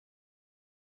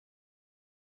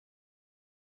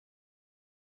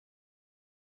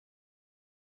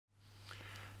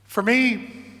For me,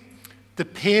 the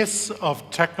pace of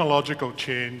technological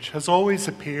change has always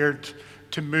appeared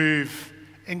to move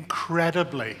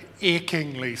incredibly,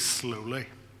 achingly slowly.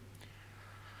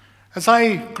 As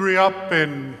I grew up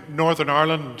in Northern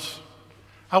Ireland,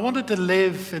 I wanted to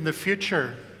live in the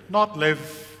future, not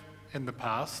live in the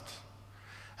past.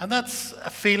 And that's a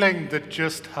feeling that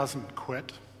just hasn't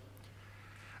quit.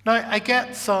 Now, I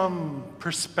get some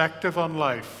perspective on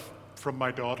life from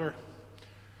my daughter.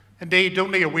 Indeed,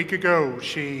 only a week ago,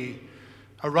 she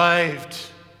arrived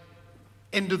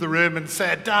into the room and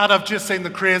said, "Dad, I've just seen the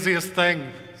craziest thing."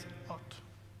 I said, "What?"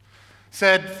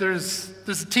 Said, there's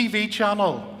a TV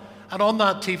channel, and on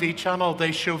that TV channel,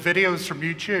 they show videos from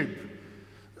YouTube.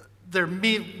 Their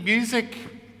music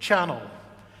channel,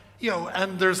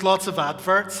 and there's lots of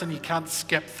adverts, and you can't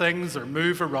skip things or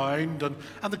move around. And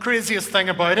the craziest thing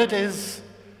about it is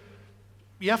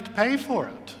you have to pay for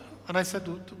it. And I said,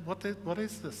 what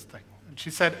is this thing? And she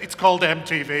said, "It's called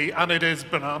MTV, and it is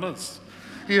bananas."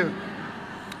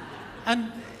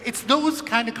 And it's those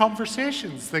kind of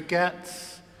conversations that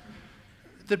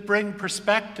bring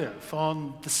perspective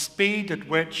on the speed at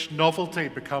which novelty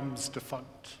becomes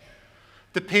defunct,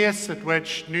 the pace at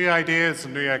which new ideas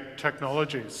and new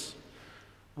technologies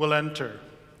will enter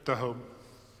the home.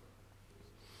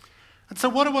 And so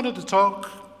what I wanted to talk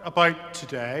about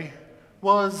today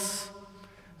was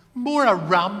more a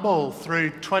ramble through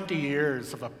 20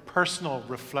 years of a personal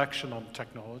reflection on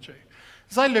technology.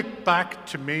 As I look back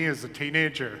to me as a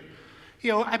teenager,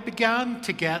 I began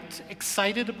to get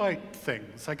excited about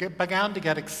things. I began to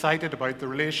get excited about the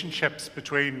relationships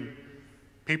between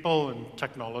people and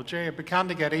technology. I began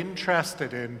to get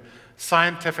interested in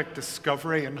scientific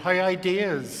discovery and how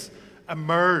ideas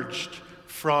emerged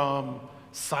from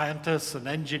scientists and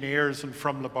engineers and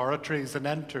from laboratories and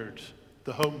entered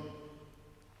the home.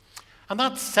 And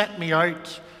that set me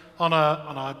out on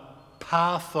a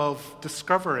path of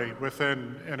discovery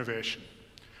within innovation.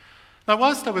 Now,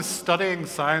 whilst I was studying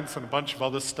science and a bunch of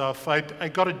other stuff, I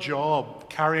got a job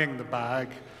carrying the bag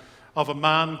of a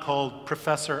man called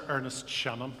Professor Ernest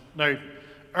Shannon. Now,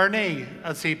 Ernie,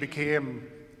 as he became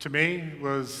to me,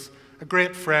 was a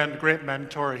great friend, great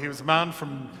mentor. He was a man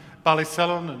from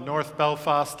Ballysillan in North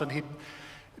Belfast, and he'd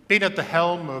been at the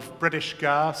helm of British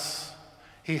Gas.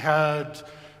 He had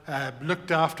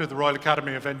looked after the Royal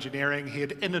Academy of Engineering. He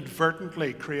had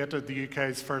inadvertently created the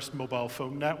UK's first mobile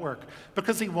phone network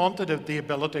because he wanted the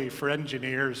ability for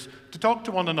engineers to talk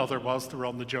to one another whilst they were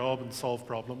on the job and solve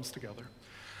problems together.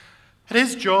 And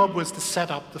his job was to set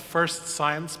up the first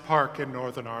science park in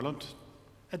Northern Ireland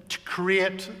and to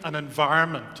create an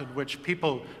environment in which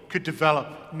people could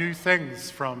develop new things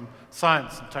from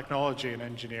science and technology and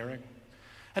engineering.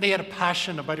 And he had a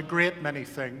passion about a great many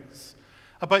things,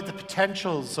 about the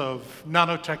potentials of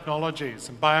nanotechnologies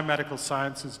and biomedical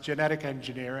sciences, genetic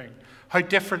engineering, how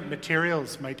different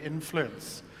materials might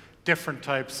influence different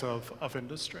types of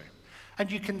industry.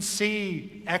 And you can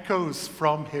see echoes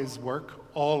from his work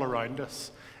all around us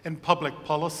in public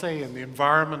policy, in the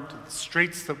environment, in the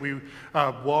streets that we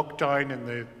walk down,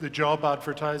 in the job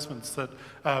advertisements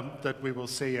that we will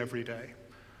see every day.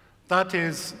 That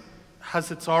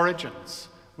has its origins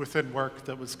within work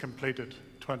that was completed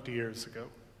 20 years ago.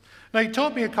 Now, he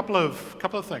taught me a couple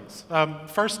of things.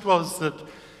 First was that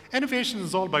innovation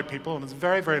is all about people, and it's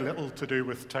very, very little to do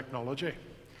with technology.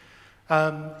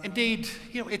 Indeed,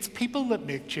 it's people that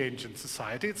make change in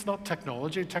society. It's not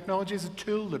technology. Technology is a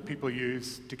tool that people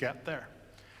use to get there.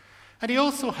 And he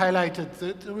also highlighted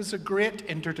that there was a great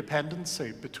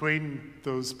interdependency between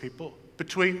those people,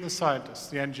 between the scientists,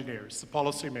 the engineers, the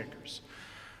policymakers.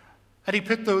 And he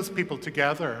put those people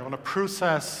together on a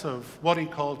process of what he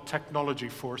called technology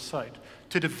foresight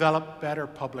to develop better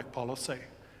public policy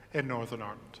in Northern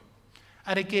Ireland.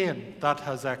 And again, that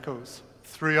has echoes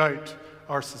throughout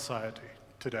our society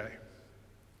today.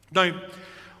 Now,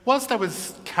 whilst I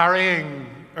was carrying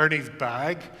Ernie's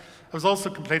bag, I was also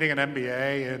completing an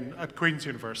MBA at Queen's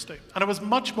University. And I was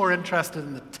much more interested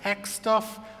in the tech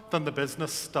stuff than the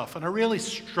business stuff. And I really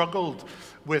struggled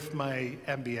with my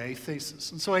MBA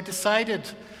thesis. And so I decided,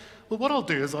 well, what I'll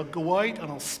do is I'll go out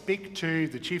and I'll speak to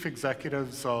the chief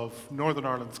executives of Northern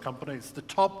Ireland's companies, the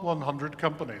top 100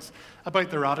 companies, about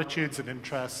their attitudes and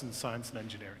interests in science and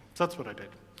engineering. So that's what I did.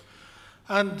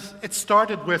 And it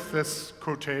started with this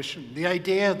quotation, the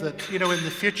idea that, in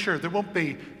the future, there won't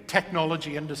be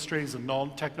technology industries and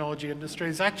non-technology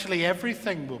industries. Actually,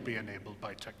 everything will be enabled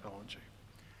by technology.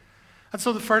 And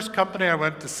so the first company I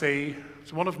went to see,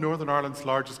 it's one of Northern Ireland's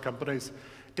largest companies,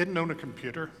 didn't own a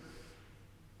computer.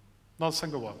 Not a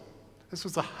single one. This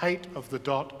was the height of the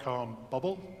dot-com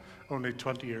bubble only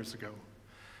 20 years ago.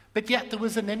 But yet there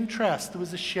was an interest, there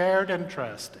was a shared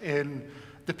interest in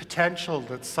the potential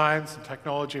that science and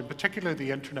technology, and particularly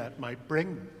the internet, might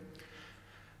bring.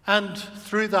 And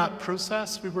through that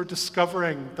process, we were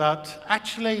discovering that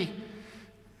actually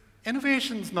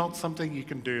innovation's not something you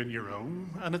can do on your own,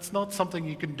 and it's not something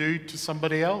you can do to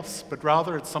somebody else, but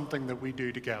rather it's something that we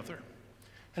do together.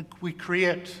 And we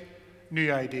create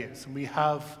new ideas, and we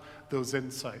have those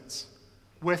insights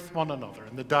with one another,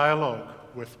 in the dialogue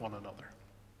with one another.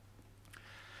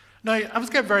 Now, I was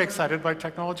getting very excited about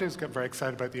technology, I was getting very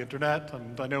excited about the internet,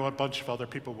 and I know a bunch of other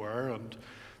people were, and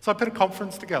so I put a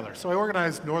conference together. So I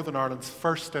organized Northern Ireland's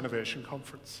first innovation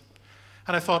conference.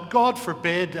 And I thought, God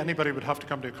forbid anybody would have to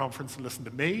come to a conference and listen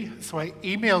to me, so I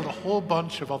emailed a whole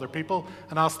bunch of other people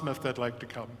and asked them if they'd like to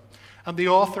come. And the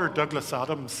author, Douglas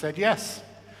Adams, said yes.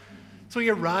 So he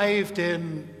arrived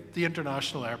in the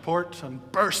international airport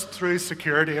and burst through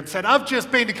security and said, I've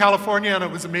just been to California and it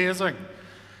was amazing.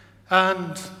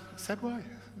 And I said, why?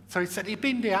 So he said he'd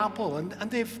been to Apple and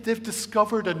they've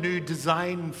discovered a new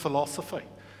design philosophy.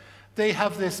 They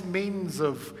have this means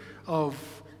of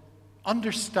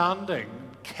understanding,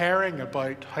 caring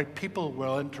about how people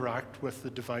will interact with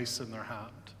the device in their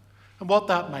hand and what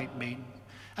that might mean.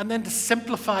 And then to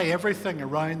simplify everything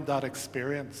around that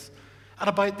experience and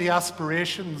about the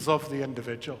aspirations of the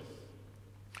individual.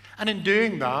 And in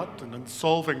doing that and in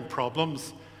solving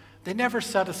problems, they never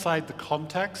set aside the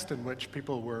context in which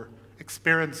people were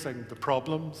experiencing the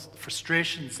problems, the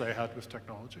frustrations they had with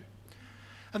technology.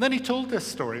 And then he told this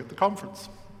story at the conference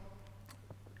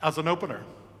as an opener.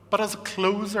 But as a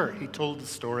closer, he told the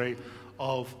story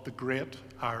of the great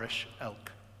Irish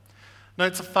elk. Now,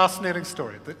 it's a fascinating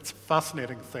story. It's a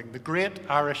fascinating thing. The great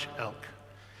Irish elk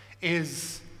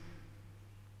is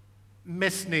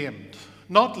misnamed,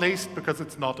 not least because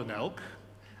it's not an elk,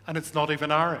 and it's not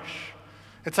even Irish.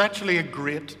 It's actually a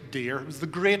great deer. It was the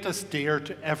greatest deer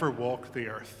to ever walk the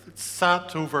earth. It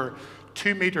sat over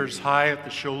 2 meters high at the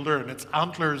shoulder, and its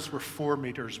antlers were 4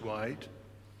 meters wide.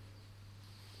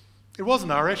 It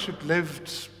wasn't Irish. It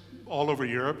lived all over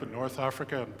Europe and North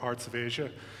Africa and parts of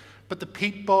Asia. But the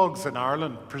peat bogs in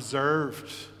Ireland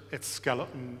preserved its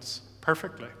skeletons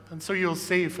perfectly. And so you'll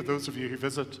see, for those of you who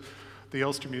visit the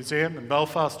Ulster Museum in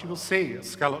Belfast, you will see a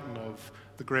skeleton of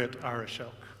the great Irish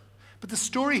elk. But the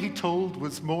story he told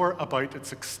was more about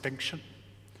its extinction.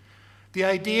 The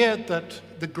idea that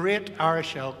the great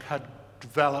Irish elk had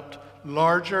developed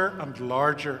larger and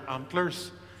larger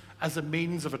antlers as a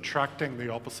means of attracting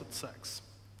the opposite sex.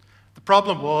 The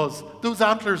problem was those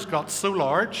antlers got so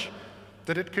large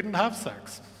that it couldn't have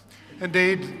sex.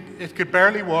 Indeed, it could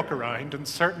barely walk around and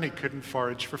certainly couldn't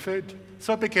forage for food,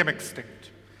 so it became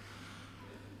extinct.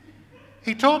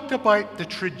 He talked about the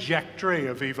trajectory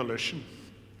of evolution,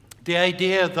 the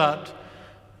idea that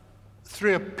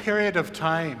through a period of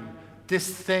time, this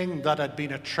thing that had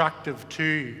been attractive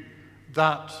to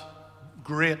that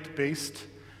great beast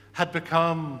had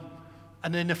become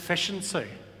an inefficiency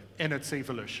in its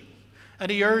evolution.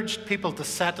 And he urged people to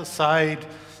set aside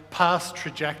past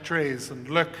trajectories and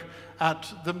look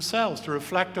at themselves, to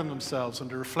reflect on themselves and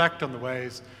to reflect on the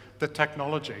ways that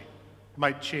technology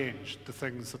might change the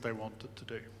things that they wanted to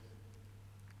do.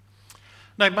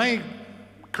 Now, my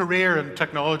career in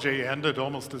technology ended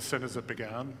almost as soon as it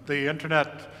began. The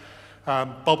internet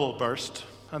bubble burst.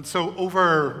 And so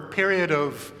over a period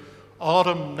of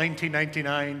autumn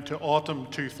 1999 to autumn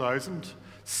 2000,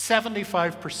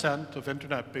 75% of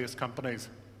internet-based companies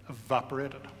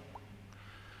evaporated.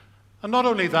 And not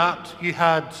only that, you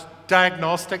had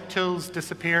diagnostic tools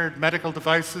disappeared, medical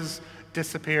devices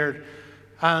disappeared,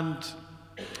 and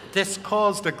this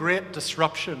caused a great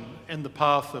disruption in the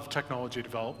path of technology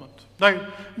development. Now,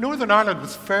 Northern Ireland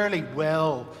was fairly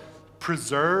well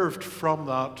preserved from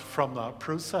that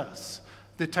process.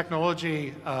 The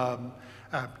technology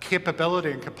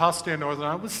capability and capacity in Northern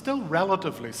Ireland was still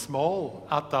relatively small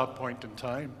at that point in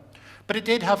time. But it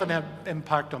did have an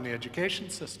impact on the education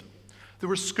system. There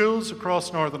were schools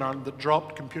across Northern Ireland that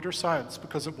dropped computer science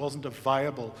because it wasn't a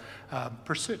viable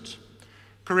pursuit.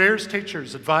 Careers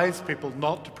teachers advised people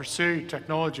not to pursue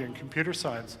technology and computer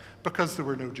science because there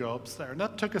were no jobs there. And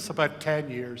that took us about 10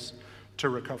 years to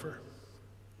recover.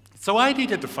 So I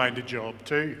needed to find a job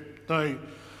too. Now,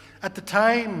 at the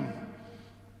time,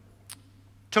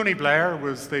 Tony Blair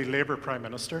was the Labour Prime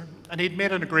Minister, and he'd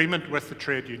made an agreement with the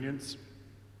trade unions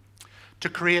to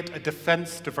create a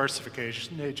defence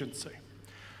diversification agency.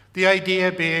 The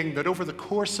idea being that over the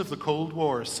course of the Cold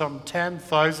War, some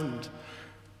 10,000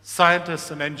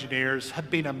 scientists and engineers had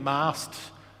been amassed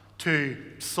to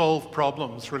solve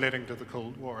problems relating to the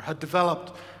Cold War, had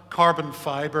developed carbon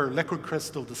fibre, liquid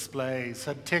crystal displays,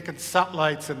 had taken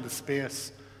satellites into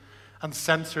space, and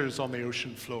sensors on the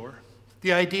ocean floor.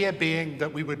 The idea being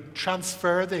that we would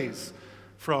transfer these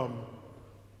from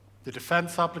the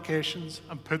defense applications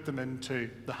and put them into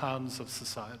the hands of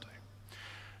society.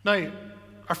 Now,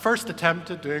 our first attempt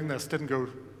at doing this didn't go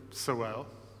so well.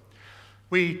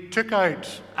 We took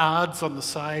out ads on the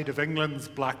side of England's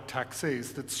black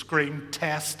taxis that screamed,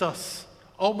 "Test us,"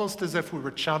 almost as if we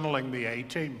were channeling the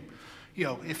A-team. You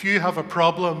know, if you have a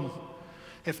problem,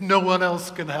 if no one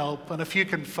else can help, and if you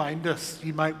can find us,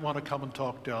 you might want to come and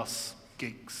talk to us,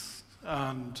 geeks.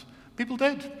 And people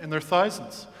did, in their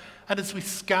thousands. And as we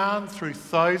scanned through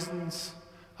thousands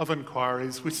of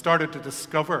inquiries, we started to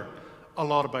discover a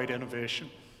lot about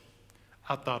innovation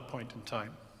at that point in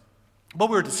time. What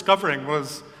we were discovering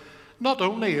was not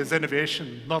only is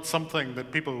innovation not something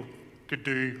that people could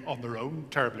do on their own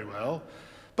terribly well,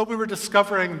 but we were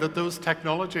discovering that those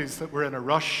technologies that were in a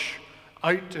rush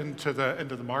out into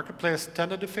the marketplace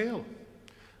tended to fail.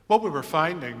 What we were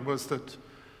finding was that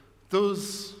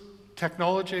those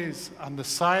technologies and the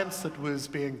science that was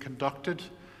being conducted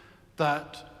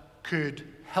that could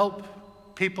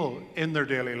help people in their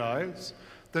daily lives,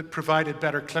 that provided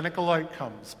better clinical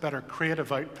outcomes, better creative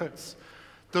outputs,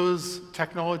 those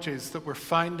technologies that were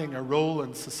finding a role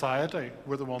in society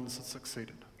were the ones that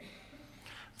succeeded.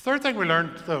 The third thing we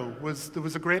learned, though, was there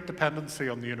was a great dependency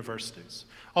on the universities,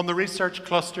 on the research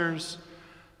clusters,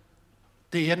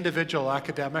 the individual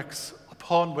academics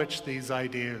upon which these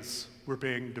ideas were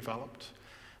being developed.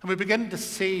 And we began to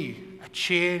see a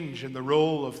change in the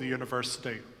role of the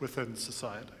university within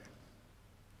society.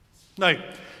 Now,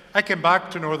 I came back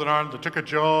to Northern Ireland. I took a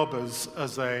job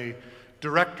as a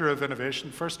Director of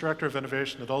Innovation, first Director of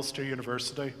Innovation at Ulster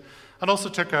University, and also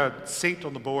took a seat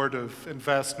on the board of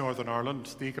Invest Northern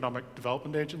Ireland, the economic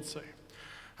development agency.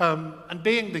 And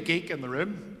being the geek in the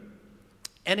room,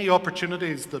 any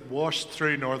opportunities that washed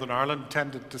through Northern Ireland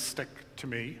tended to stick to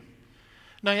me.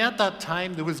 Now, at that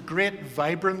time, there was great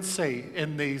vibrancy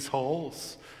in these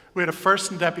halls. We had a First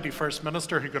and Deputy First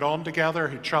Minister who got on together,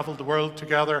 who travelled the world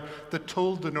together, that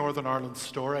told the Northern Ireland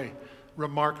story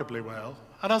remarkably well.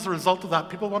 And as a result of that,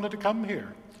 people wanted to come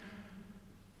here.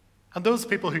 And those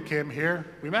people who came here,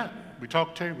 we met, we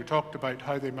talked about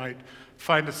how they might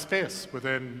find a space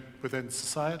within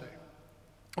society.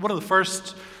 And one of the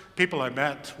first people I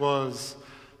met was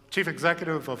Chief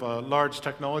Executive of a large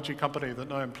technology company that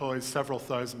now employs several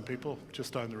thousand people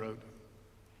just down the road.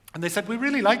 And they said, "We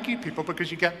really like you people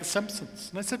because you get The Simpsons."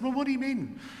 And I said, "Well, what do you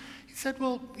mean?" He said,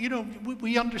 "Well, you know,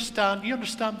 you understand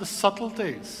the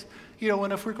subtleties. You know,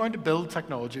 and if we're going to build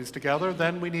technologies together,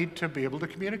 then we need to be able to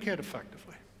communicate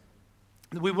effectively."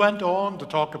 We went on to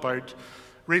talk about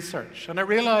research, and I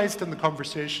realized in the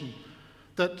conversation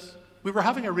that we were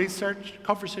having a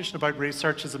conversation about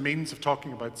research as a means of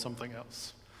talking about something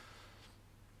else.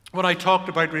 When I talked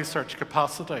about research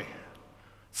capacity,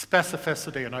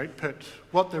 specificity and output,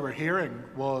 what they were hearing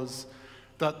was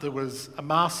that there was a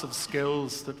mass of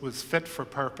skills that was fit for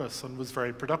purpose and was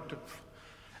very productive.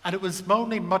 And it was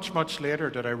only much, much later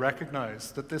that I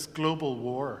recognized that this global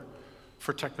war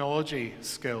for technology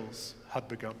skills had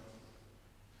begun.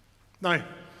 Now,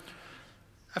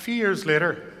 a few years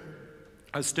later,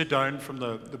 I stood down from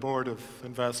the board of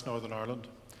Invest Northern Ireland,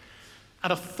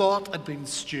 and a thought had been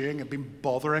stewing, had been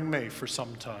bothering me for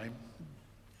some time.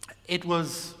 It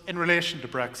was in relation to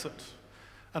Brexit,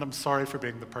 and I'm sorry for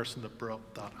being the person that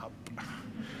brought that up.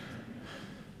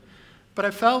 But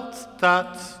I felt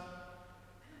that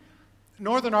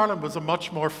Northern Ireland was a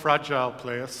much more fragile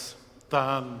place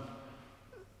than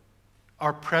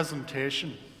our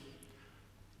presentation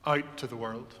out to the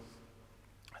world.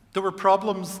 There were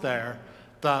problems there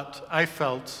that I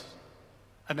felt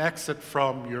an exit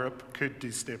from Europe could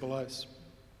destabilize.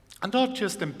 And not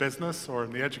just in business or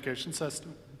in the education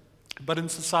system, but in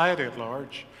society at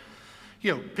large.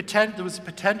 You know, there was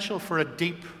potential for a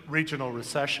deep regional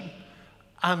recession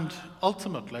and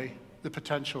ultimately the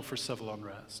potential for civil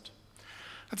unrest.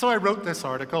 And so I wrote this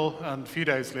article, and a few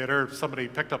days later, somebody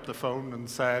picked up the phone and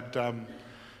said,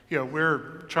 you know,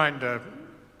 we're trying to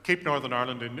keep Northern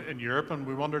Ireland in Europe, and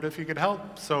we wondered if you could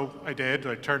help. So I did.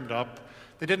 I turned up.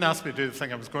 They didn't ask me to do the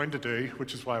thing I was going to do,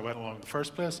 which is why I went along in the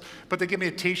first place, but they gave me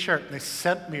a T-shirt, and they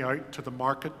sent me out to the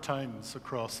market towns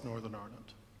across Northern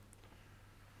Ireland.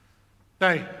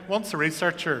 Now, once a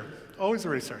researcher, always a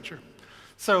researcher.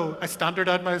 So I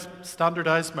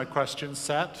standardized my question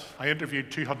set. I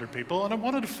interviewed 200 people, and I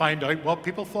wanted to find out what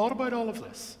people thought about all of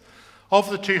this. Of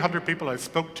the 200 people I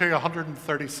spoke to,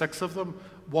 136 of them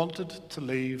wanted to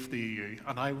leave the EU,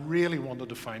 and I really wanted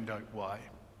to find out why.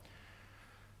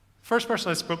 First person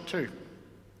I spoke to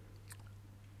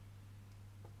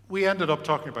we ended up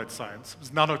talking about science. It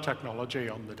was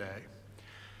nanotechnology on the day.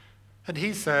 And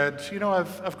he said, you know,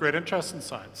 I've great interest in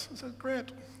science. I said,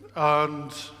 great.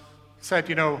 And he said,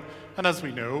 you know, and as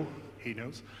we know, he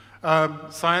knows,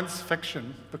 science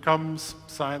fiction becomes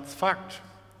science fact.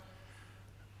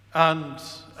 And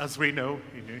as we know,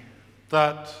 he knew,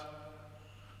 that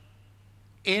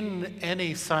in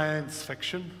any science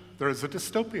fiction, there is a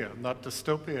dystopia, and that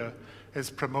dystopia is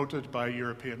promoted by a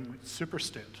European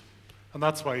superstate. And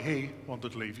that's why he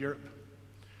wanted to leave Europe.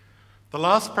 The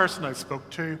last person I spoke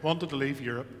to wanted to leave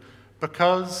Europe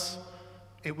because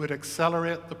it would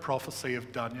accelerate the prophecy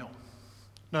of Daniel.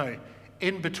 Now,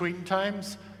 in between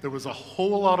times, there was a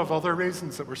whole lot of other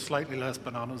reasons that were slightly less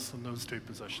bananas than those two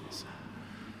positions.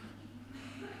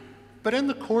 But in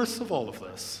the course of all of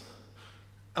this,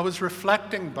 I was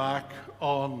reflecting back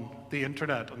on the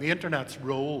internet, and the internet's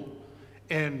role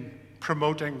in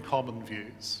promoting common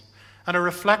views. And I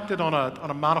reflected on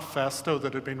a manifesto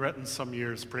that had been written some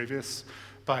years previous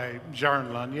by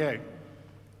Jaron Lanier,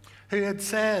 who had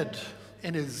said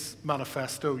in his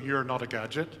manifesto, "You're not a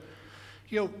gadget."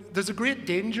 You know, there's a great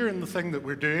danger in the thing that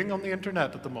we're doing on the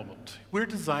internet at the moment. We're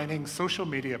designing social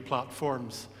media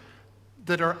platforms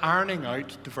that are ironing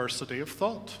out diversity of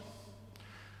thought.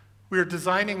 We're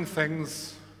designing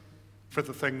things for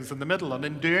the things in the middle, and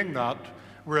in doing that,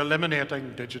 we're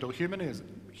eliminating digital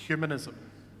humanism.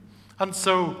 And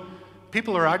so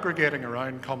people are aggregating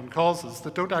around common causes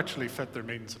that don't actually fit their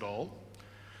means at all.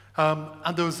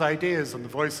 And those ideas and the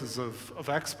voices of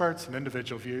experts and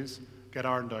individual views get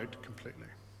ironed out completely.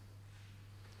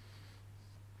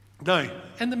 Now,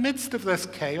 in the midst of this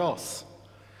chaos,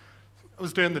 I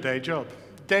was doing the day job.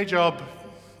 Day job,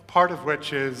 part of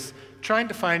which is trying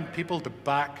to find people to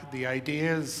back the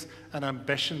ideas and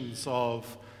ambitions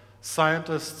of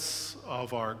scientists,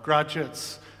 of our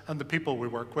graduates, and the people we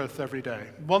work with every day.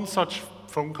 One such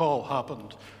phone call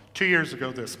happened 2 years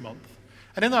ago this month.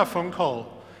 And in that phone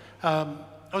call, I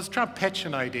was trying to pitch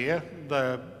an idea.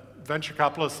 The venture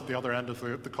capitalist at the other end of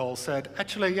the call said,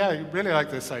 actually, yeah, I really like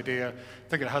this idea. I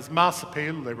think it has mass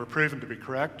appeal. They were proven to be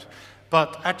correct.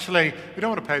 But actually, we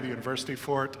don't want to pay the university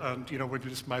for it, and you know, we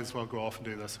just might as well go off and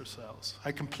do this ourselves.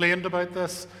 I complained about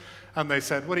this, and they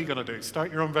said, what are you going to do, start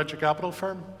your own venture capital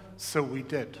firm? So we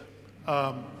did.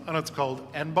 And it's called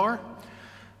NBAR,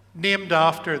 named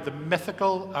after the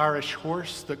mythical Irish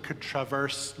horse that could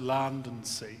traverse land and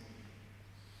sea.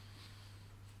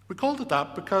 We called it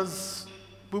that because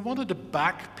we wanted to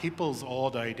back people's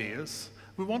odd ideas.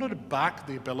 We wanted to back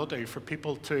the ability for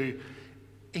people to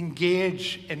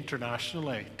engage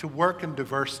internationally, to work in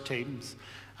diverse teams,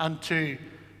 and to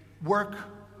work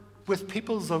with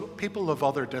people of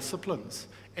other disciplines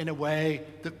in a way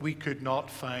that we could not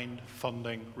find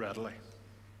funding readily.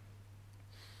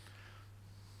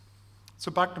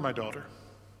 So back to my daughter.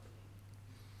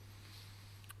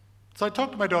 So I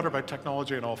talked to my daughter about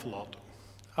technology an awful lot.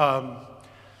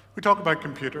 We talk about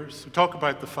computers. We talk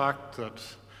about the fact that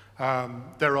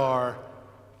there are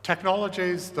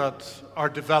technologies that are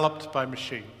developed by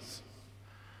machines,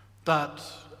 that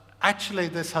actually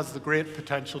this has the great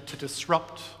potential to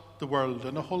disrupt the world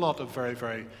in a whole lot of very,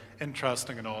 very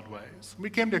interesting and odd ways. We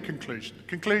came to a conclusion. The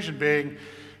conclusion being,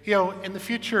 you know, in the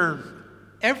future,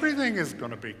 everything is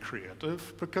going to be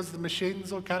creative because the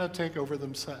machines will kind of take over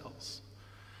themselves.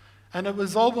 And it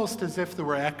was almost as if there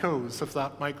were echoes of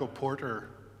that Michael Porter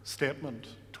statement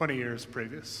 20 years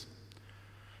previous.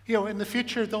 You know, in the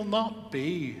future, there'll not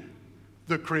be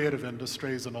the creative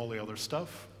industries and all the other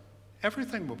stuff.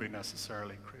 Everything will be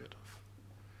necessarily creative.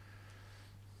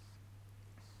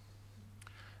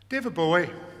 David Bowie,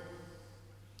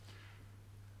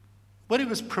 when he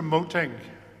was promoting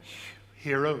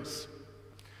heroes,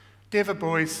 David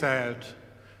Bowie said,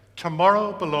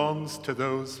 "Tomorrow belongs to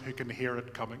those who can hear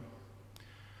it coming."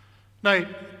 Now,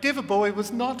 David Bowie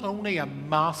was not only a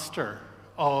master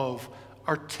of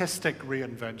artistic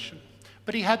reinvention,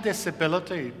 but he had this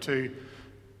ability to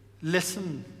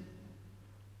listen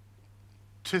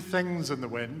to things in the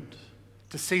wind,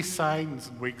 to see signs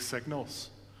and weak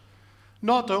signals,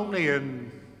 not only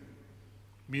in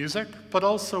music, but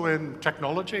also in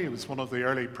technology. He was one of the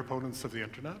early proponents of the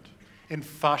internet, in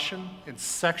fashion, in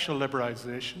sexual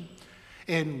liberation,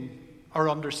 in our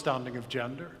understanding of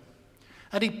gender.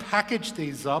 And he packaged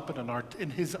these up in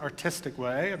his artistic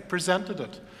way and presented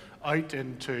it out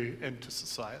into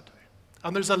society.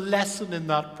 And there's a lesson in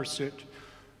that pursuit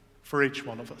for each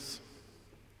one of us.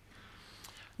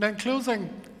 Now, in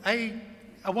closing, I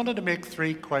wanted to make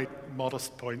 3 quite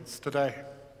modest points today.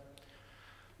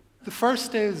 The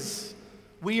first is,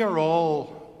 we are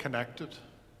all connected.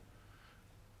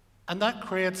 And that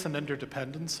creates an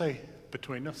interdependency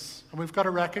between us. And we've got to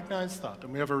recognize that.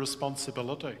 And we have a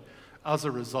responsibility as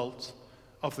a result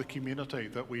of the community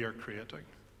that we are creating,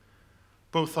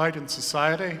 both out in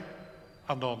society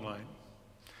and online.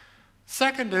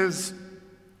 Second is,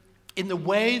 in the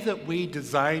way that we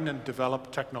design and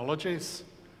develop technologies,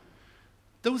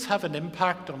 those have an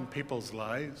impact on people's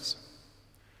lives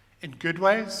in good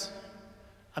ways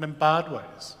and in bad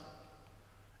ways.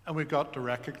 And we've got to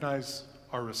recognize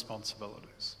our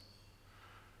responsibilities.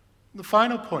 The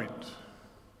final point,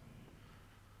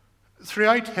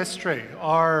 throughout history,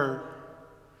 our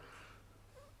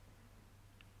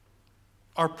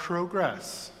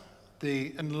progress,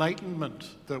 the enlightenment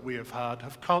that we have had,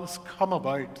 have come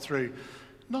about through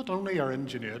not only our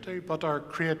ingenuity, but our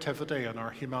creativity and our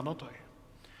humanity.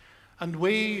 And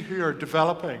we who are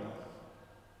developing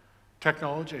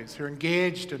technologies, who are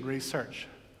engaged in research,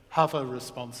 have a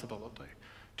responsibility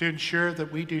to ensure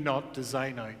that we do not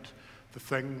design out the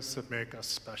things that make us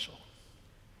special.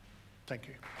 Thank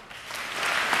you.